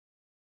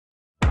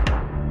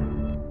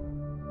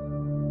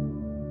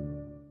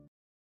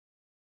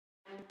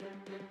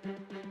Hi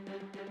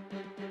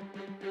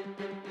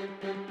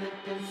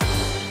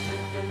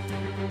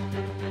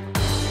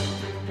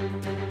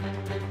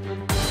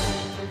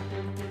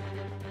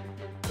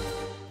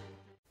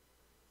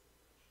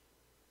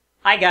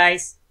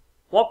guys!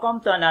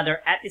 Welcome to another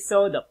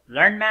episode of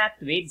Learn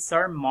Math with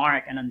Sir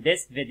Mark, and on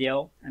this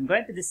video, I'm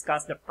going to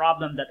discuss the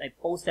problem that I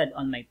posted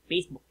on my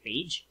Facebook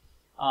page,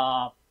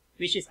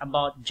 which is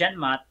about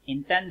GenMath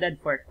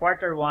intended for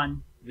Quarter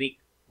 1, Week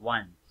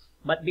 1.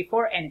 But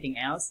before anything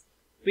else,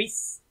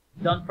 please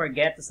don't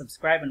forget to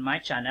subscribe on my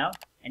channel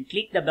and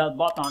click the bell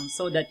button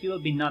so that you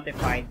will be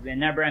notified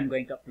whenever I'm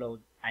going to upload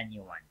a new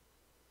one.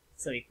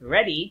 So if you're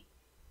ready,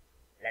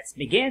 let's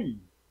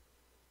begin!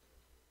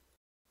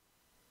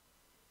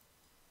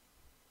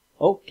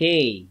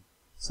 Okay,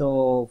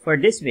 so for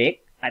this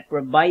week, I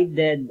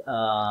provided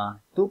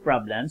two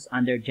problems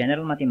under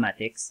General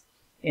Mathematics,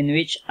 in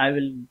which I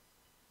will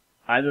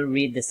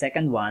read the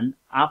second one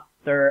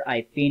after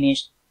I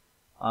finish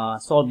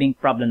solving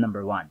problem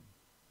number 1.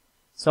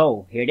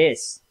 So here it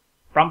is.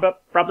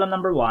 Problem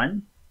number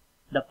 1,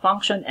 the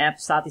function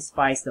f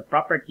satisfies the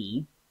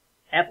property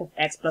f of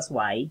x plus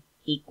y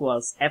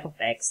equals f of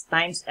x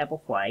times f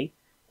of y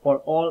for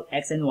all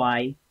x and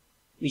y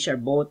which are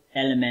both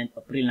element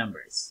of real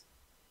numbers.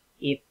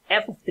 If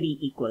f of 3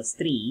 equals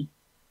 3,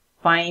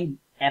 find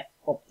f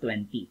of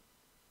 20.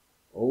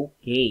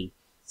 Okay,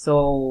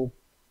 so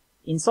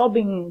in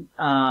solving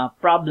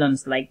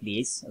problems like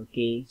this,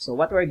 okay, so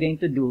what we're going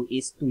to do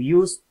is to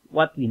use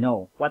what we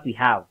know, what we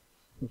have.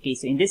 Okay,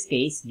 so in this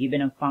case,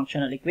 given a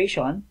functional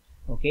equation,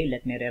 okay,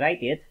 let me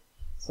rewrite it.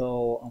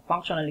 So, ang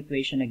functional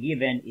equation na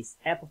given is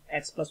f of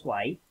x plus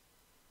y,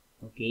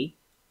 okay,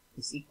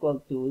 is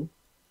equal to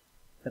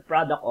the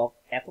product of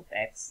f of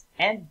x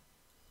and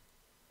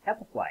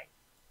f of y.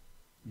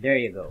 There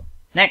you go.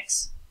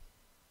 Next.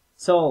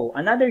 So,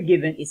 another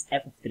given is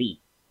f of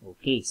 3.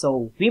 Okay,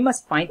 so we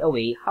must find a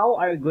way how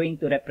are we going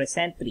to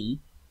represent 3,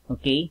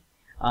 okay,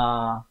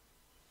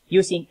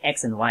 using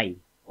x and y.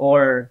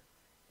 Or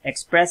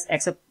express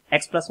x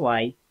plus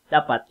y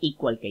dapat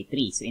equal kay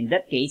 3. So, in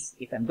that case,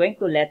 if I'm going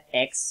to let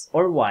x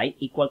or y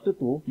equal to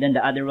 2, then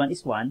the other one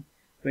is 1,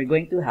 we're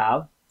going to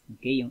have,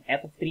 okay, yung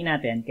f of 3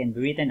 natin can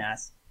be written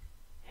as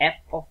f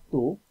of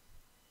 2,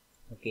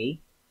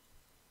 okay,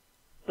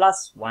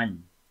 plus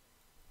 1.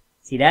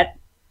 See that?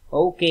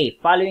 Okay,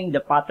 following the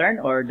pattern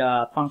or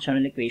the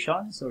functional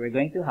equation, so we're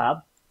going to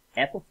have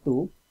f of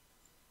 2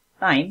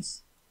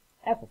 times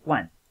f of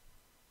 1.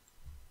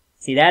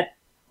 See that?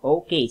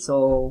 Okay,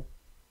 so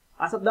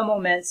as of the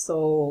moment,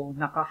 so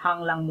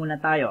nakahang lang muna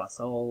tayo,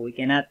 so we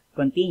cannot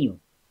continue.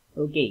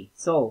 Okay,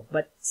 so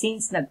but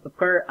since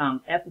nag-occur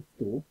ang f of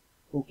 2,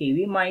 okay,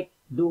 we might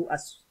do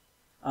as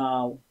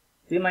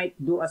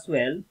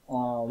well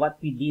what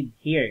we did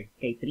here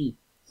kay 3.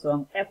 So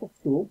ang f of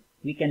 2,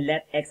 we can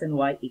let x and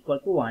y equal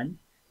to 1.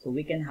 So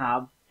we can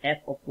have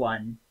f of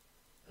 1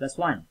 plus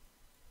 1.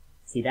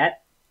 See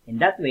that? In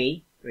that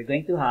way, we're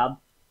going to have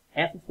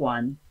f of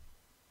 1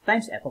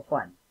 times f of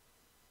 1.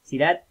 See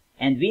that?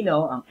 And we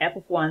know ang f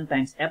of 1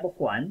 times f of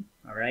 1,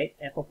 alright,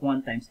 f of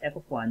 1 times f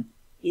of 1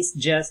 is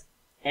just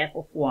f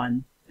of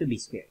 1 to be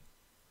squared.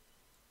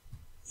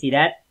 See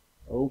that?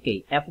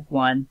 Okay, f of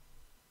 1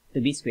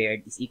 to be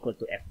squared is equal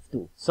to f of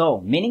 2.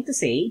 So, meaning to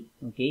say,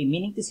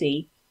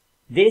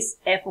 this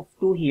f of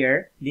 2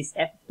 here,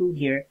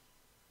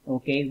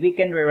 okay, we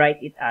can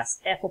rewrite it as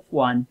f of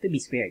 1 to be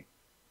squared.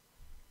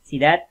 See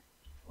that?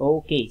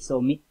 Okay, so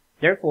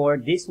therefore,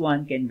 this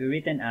one can be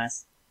written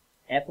as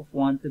f of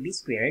 1 to be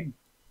squared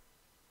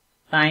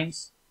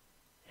times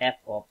f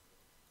of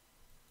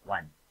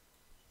 1.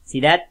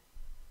 See that?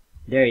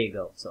 There you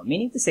go. So,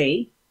 meaning to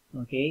say,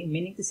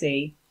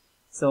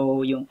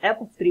 so yung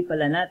f of 3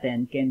 pala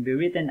natin can be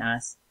written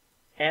as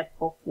f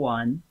of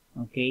 1,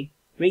 okay,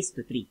 raised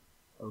to 3.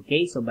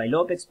 Okay, so by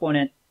law of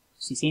exponent,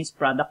 since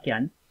product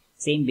yan,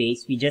 same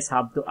base, we just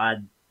have to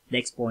add the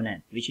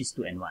exponent, which is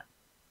 2 and 1.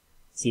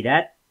 See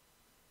that?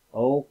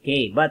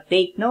 Okay, but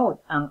take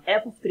note, ang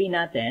f of 3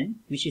 natin,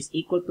 which is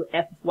equal to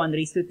f of 1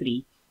 raised to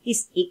 3,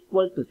 is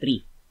equal to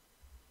 3.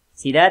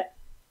 See that?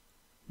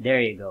 There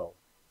you go.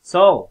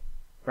 So,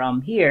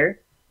 from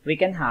here, we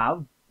can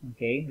have,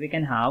 okay,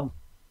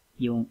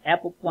 yung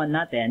f of 1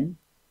 natin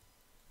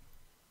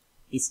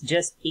is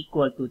just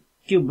equal to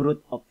cube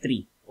root of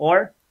 3,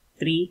 or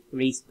 3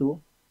 raised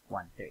to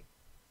 1/3.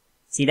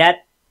 See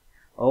that?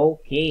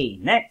 Okay,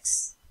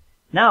 next.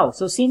 Now,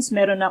 so since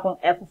meron na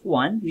akong f of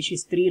 1, which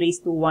is 3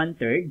 raised to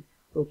 1/3,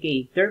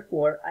 okay,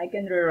 therefore, I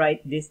can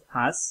rewrite this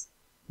as,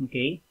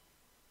 okay,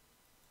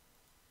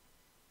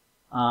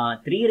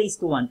 3 raised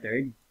to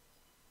 1/3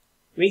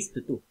 raised to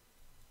 2.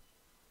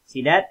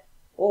 See that?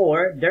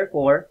 Or,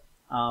 therefore,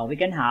 we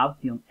can have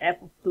yung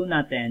f of 2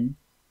 natin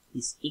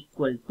is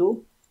equal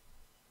to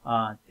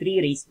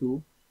 3 raised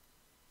to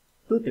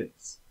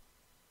 2/3.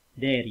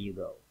 There you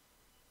go.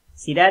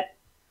 See that?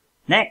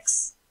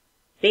 Next,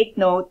 take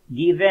note,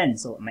 given.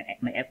 So, may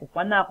f of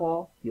 1 na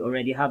ako. You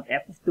already have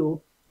f of 2.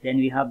 Then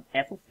we have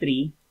f of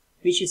 3,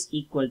 which is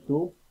equal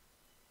to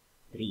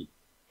 3.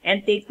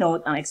 And take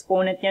note, ang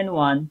exponent niyan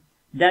 1,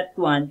 that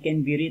one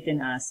can be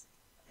written as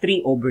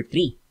 3 over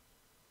 3.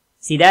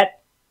 See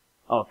that?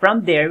 Oh,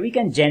 from there, we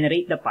can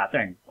generate the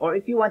pattern. Or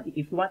if you want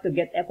to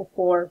get f of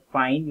 4,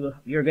 fine,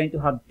 you're going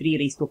to have 3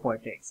 raised to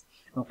 4x.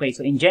 Okay,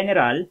 so in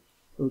general,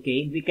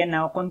 okay, we can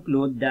now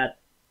conclude that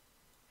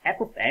f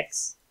of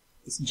x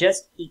is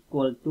just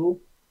equal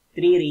to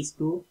 3 raised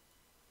to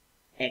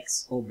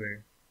x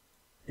over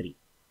 3.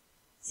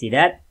 See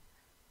that?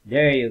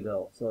 There you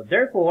go. So,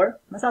 therefore,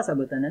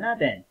 masasagutan na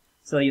natin.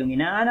 So, yung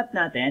inahanap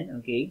natin,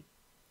 okay,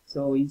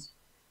 so,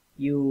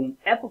 yung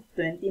f of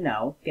 20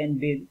 now can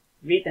be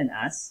written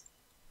as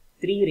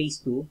 3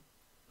 raised to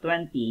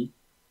 20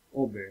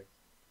 over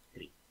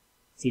 3.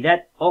 See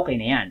that? Okay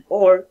na yan.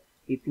 Or,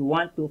 if you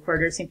want to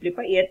further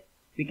simplify it,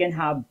 we can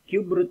have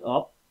cube root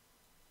of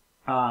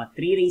 3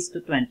 raised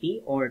to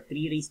 20 or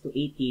 3 raised to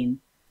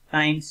 18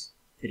 times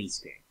 3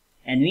 squared.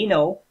 And we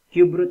know,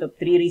 cube root of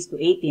 3 raised to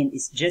 18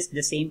 is just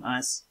the same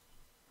as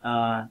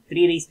 3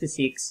 raised to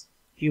 6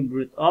 cube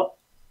root of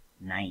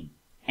 9.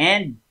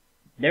 And,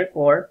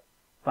 therefore,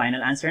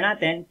 final answer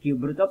natin,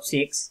 cube root of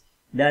 6,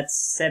 that's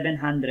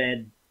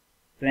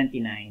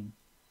 729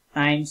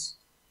 times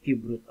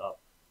cube root of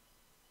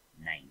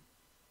 9.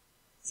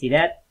 See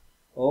that?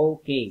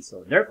 Okay,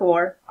 so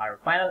therefore, our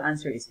final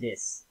answer is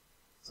this.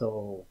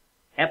 So,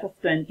 f of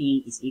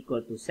 20 is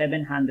equal to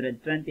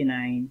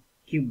 729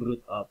 cube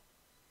root of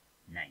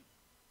 9.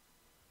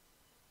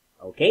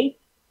 Okay?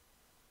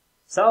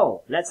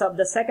 So, let's have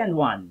the second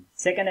one.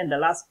 Second and the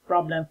last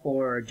problem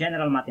for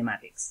general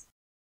mathematics.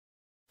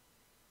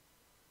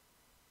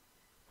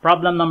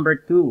 Problem number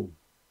 2.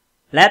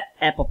 Let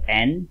f of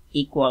n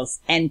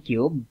equals n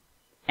cubed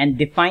and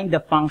define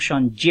the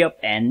function g of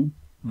n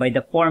by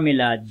the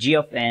formula g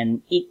of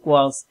n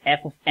equals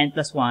f of n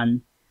plus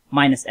 1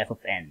 minus f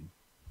of n.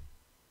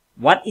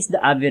 What is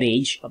the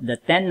average of the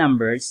 10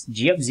 numbers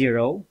g of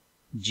 0,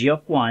 g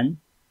of 1,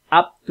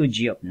 up to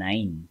g of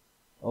 9?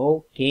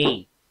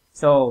 Okay.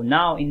 So,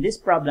 now in this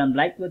problem,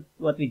 like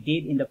what we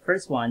did in the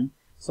first one,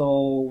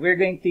 so we're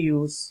going to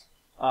use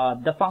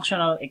the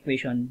functional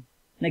equation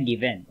na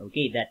given.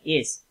 Okay, that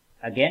is,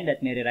 again,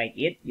 let me rewrite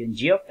it. Yung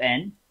g of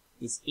n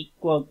is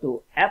equal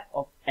to f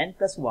of n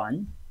plus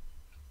 1,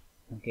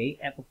 okay,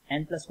 f of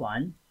n plus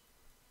 1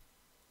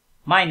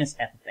 minus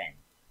f of n.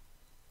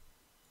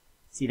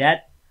 See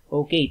that?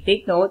 Okay,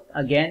 take note,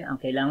 again, ang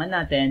kailangan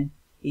natin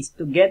is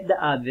to get the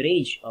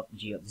average of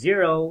g of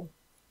 0,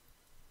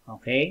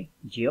 okay,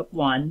 g of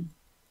 1,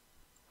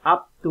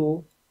 up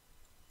to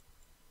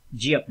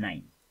g of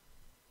 9.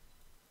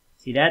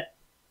 See that?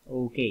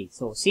 Okay,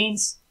 so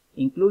since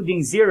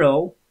including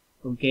 0,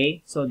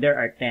 okay, so there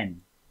are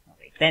 10.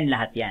 Okay, 10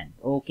 lahat yan.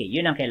 Okay,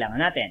 yun ang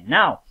kailangan natin.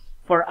 Now,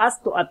 for us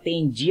to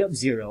attain g of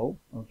 0,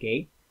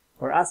 okay,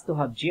 for us to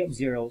have g of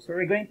 0, so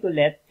we're going to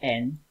let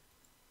n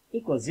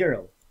equal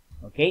 0.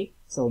 Okay,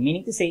 so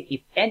meaning to say,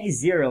 if n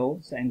is 0,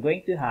 so I'm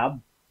going to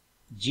have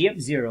g of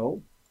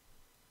 0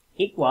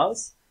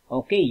 equals,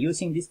 okay,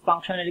 using this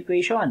functional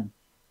equation,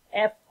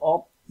 f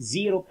of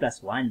 0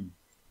 plus 1.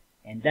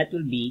 And that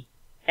will be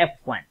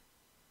f1.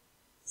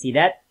 See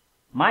that?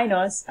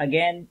 Minus,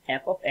 again,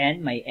 f of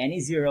n, my n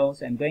is 0,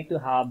 so I'm going to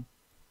have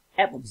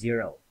f of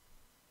 0.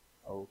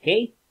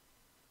 Okay?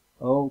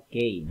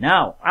 Okay.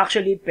 Now,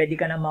 actually, pwede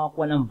ka na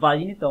makakuha ng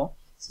value nito.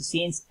 So,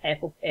 since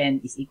f of n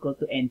is equal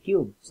to n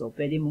cubed, so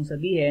pwede mong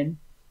sabihin,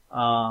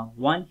 1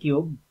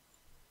 cube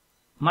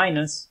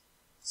minus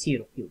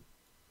 0 cube.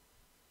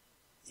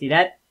 See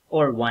that?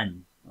 Or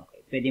 1.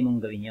 Okay, pwede mong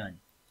gawin yon.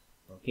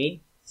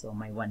 Okay? So,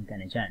 may 1 ka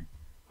na dyan.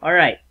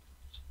 Alright.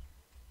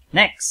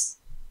 Next.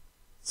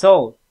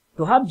 So,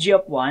 to have g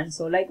of 1,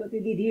 so like what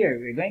we did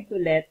here, we're going to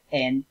let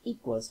n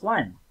equals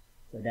 1.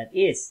 So, that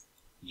is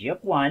g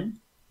of 1,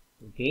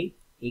 okay,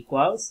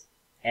 equals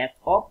f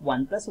of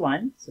 1 plus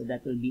 1, so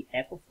that will be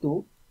f of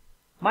 2,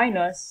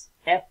 minus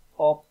f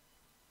of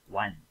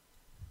 1.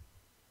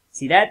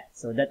 See that?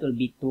 So that will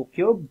be 2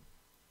 cubed,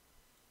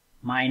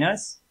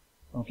 minus,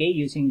 okay,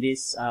 using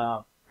this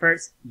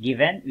first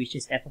given, which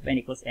is f of n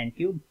equals n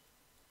cubed,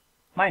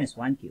 minus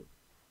 1 cubed.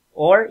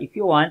 Or, if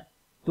you want,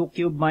 2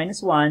 cubed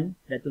minus 1,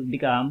 that will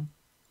become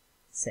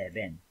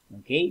 7.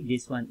 Okay,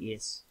 this one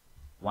is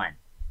 1.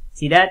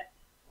 See that?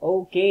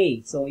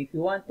 Okay, so if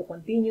you want to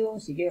continue,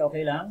 sige,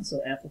 okay lang.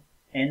 So, f of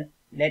n,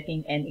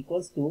 letting n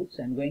equals 2,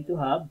 so I'm going to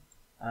have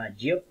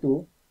g of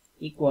 2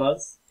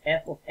 equals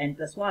f of n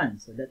plus 1.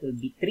 So, that will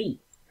be 3,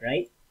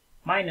 right?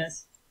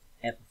 Minus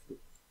f of 2.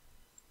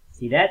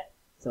 See that?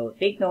 So,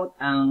 take note,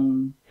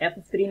 ang f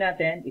of 3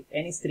 natin, if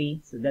n is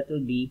 3, so that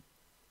will be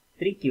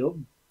 3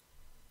 cubed,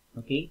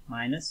 okay,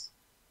 minus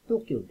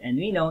 2 cubed. And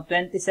we know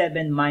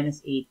 27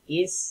 minus 8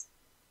 is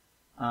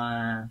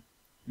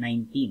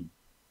 19.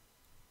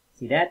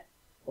 See that?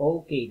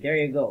 Okay, there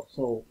you go.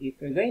 So,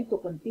 if we're going to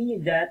continue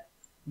that,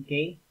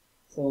 okay,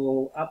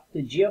 so up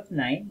to g of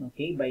 9,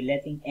 okay, by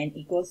letting n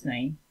equals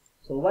 9,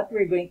 so what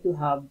we're going to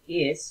have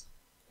is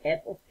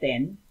f of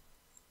 10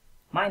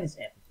 minus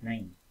f of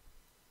 9.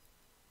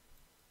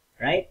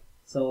 Right?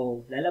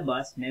 So,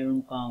 lalabas,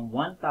 meron kang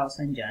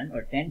 1,000 dyan,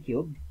 or 10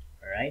 cubed,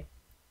 alright?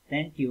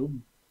 10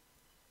 cubed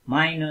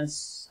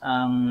minus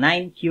ang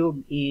 9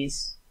 cube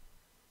is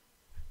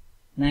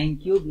 9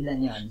 cube,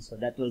 ilan yan? So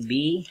that will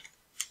be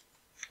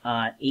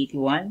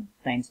 81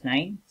 times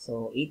 9.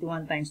 So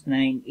 81 times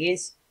 9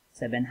 is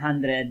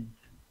 729,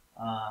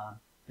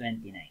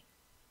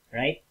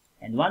 right?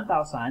 And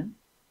 1000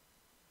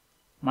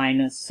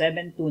 minus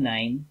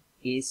 729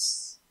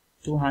 is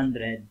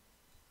 271.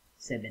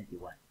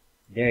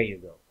 There you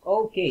go.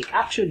 Okay,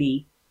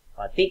 actually,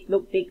 take a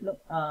look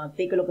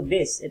at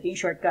this. Ito yung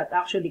shortcut.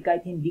 Actually,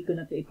 kahit hindi ko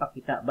na ito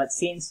ipakita, but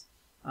since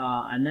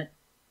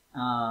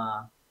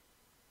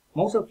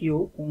most of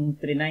you, kung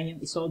trinay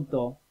yung isolve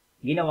to,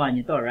 ginawa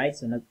nyo to, right?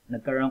 So,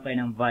 nagkaroon kayo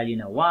ng value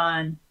na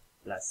 1,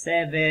 plus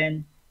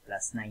 7,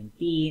 plus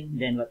 19,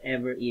 then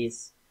whatever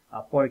is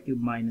 4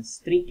 cube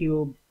minus 3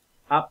 cube,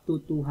 up to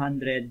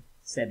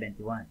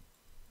 271.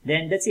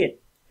 Then, that's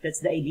it. That's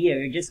the idea.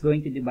 You're just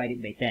going to divide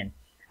it by 10.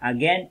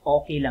 Again,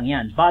 okay lang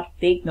yan. But,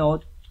 take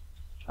note,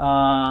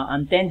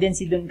 ang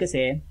tendency dun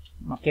kasi,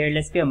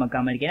 careless kayo,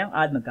 magkamali kayo ng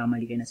add,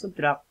 magkamali kayo ng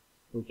subtract,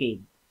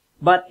 okay.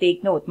 But,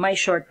 take note, may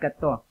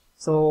shortcut to.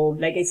 So,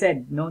 like I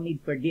said, no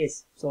need for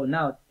this. So,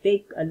 now,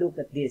 take a look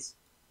at this.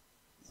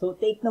 So,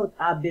 take note,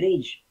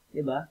 average.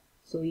 Diba?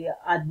 So,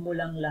 i-add mo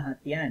lang lahat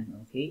yan.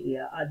 Okay?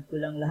 I-add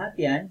ko lang lahat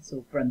yan.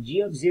 So, from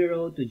g of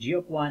 0 to g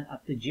of 1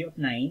 up to g of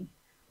 9.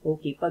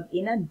 Okay, pag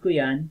in-add ko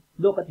yan,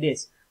 look at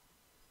this.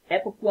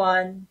 F of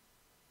 1,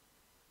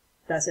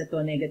 tas ito,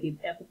 negative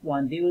f of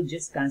 1, they will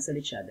just cancel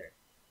each other.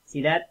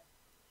 See that?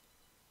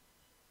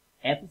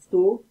 F of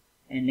 2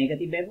 and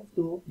negative f of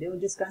 2, they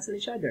will just cancel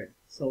each other.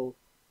 So,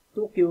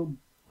 2 cube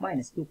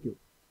minus 2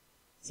 cube.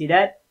 See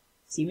that?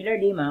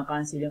 Similarly,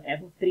 maka-cancel yung f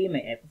of 3,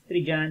 may f of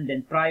 3 dyan.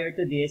 Then, prior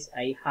to this,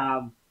 I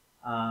have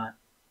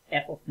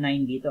f of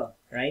 9 dito.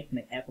 Right?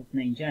 May f of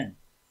 9 dyan.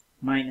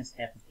 Minus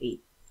f of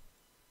 8.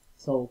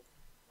 So,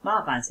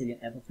 maka-cancel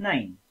yung f of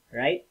 9.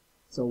 Right?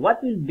 So,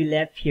 what will be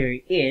left here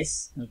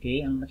is,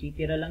 okay, ang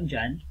matitira lang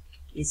dyan,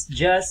 is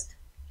just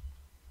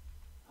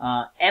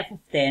f of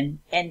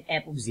 10 and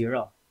f of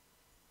 0.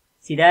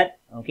 See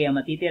that? Okay,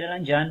 ang matitira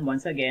lang dyan,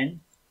 once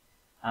again,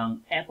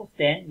 ang f of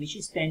 10, which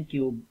is 10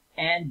 cube,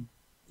 and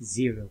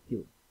 0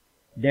 cube.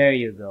 There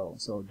you go.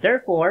 So,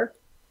 therefore,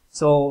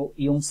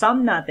 yung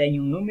sum natin,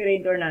 yung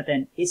numerator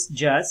natin, is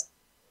just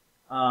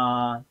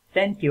 10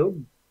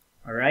 cube,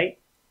 alright,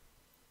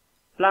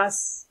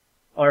 plus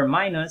or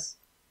minus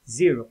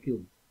 0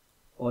 cube,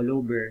 all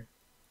over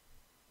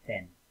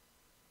 10.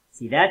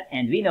 See that?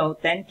 And we know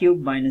 10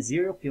 cube minus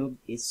 0 cube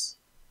is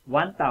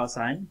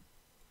 1,000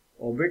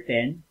 over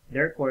 10.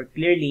 Therefore,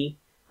 clearly,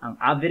 ang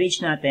average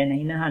natin na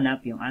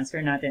hinahanap, yung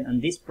answer natin on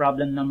this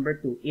problem number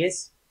 2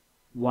 is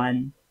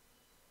 100.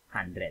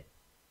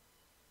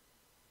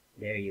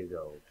 There you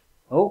go.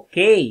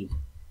 Okay.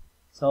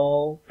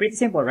 So, pretty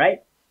simple,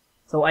 right?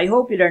 So, I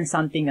hope you learned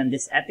something on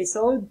this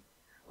episode.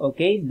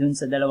 Okay, dun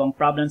sa dalawang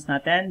problems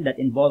natin that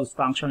involves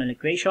functional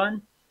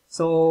equation.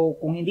 So,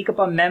 kung hindi ka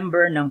pa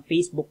member ng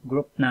Facebook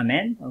group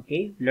namin,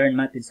 okay, Learn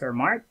Math with Sir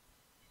Mark,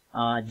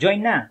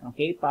 join na,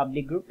 okay,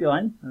 public group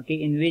yon, okay,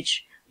 in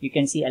which you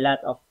can see a lot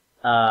of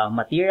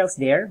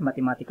materials there,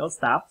 mathematical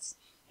stuffs.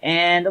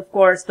 And of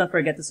course, don't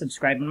forget to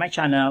subscribe on my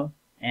channel.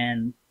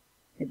 And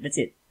that's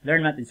it.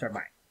 Learn Math with Sir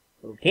Mark.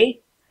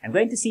 Okay? I'm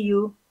going to see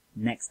you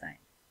next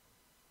time.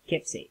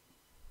 Keep safe.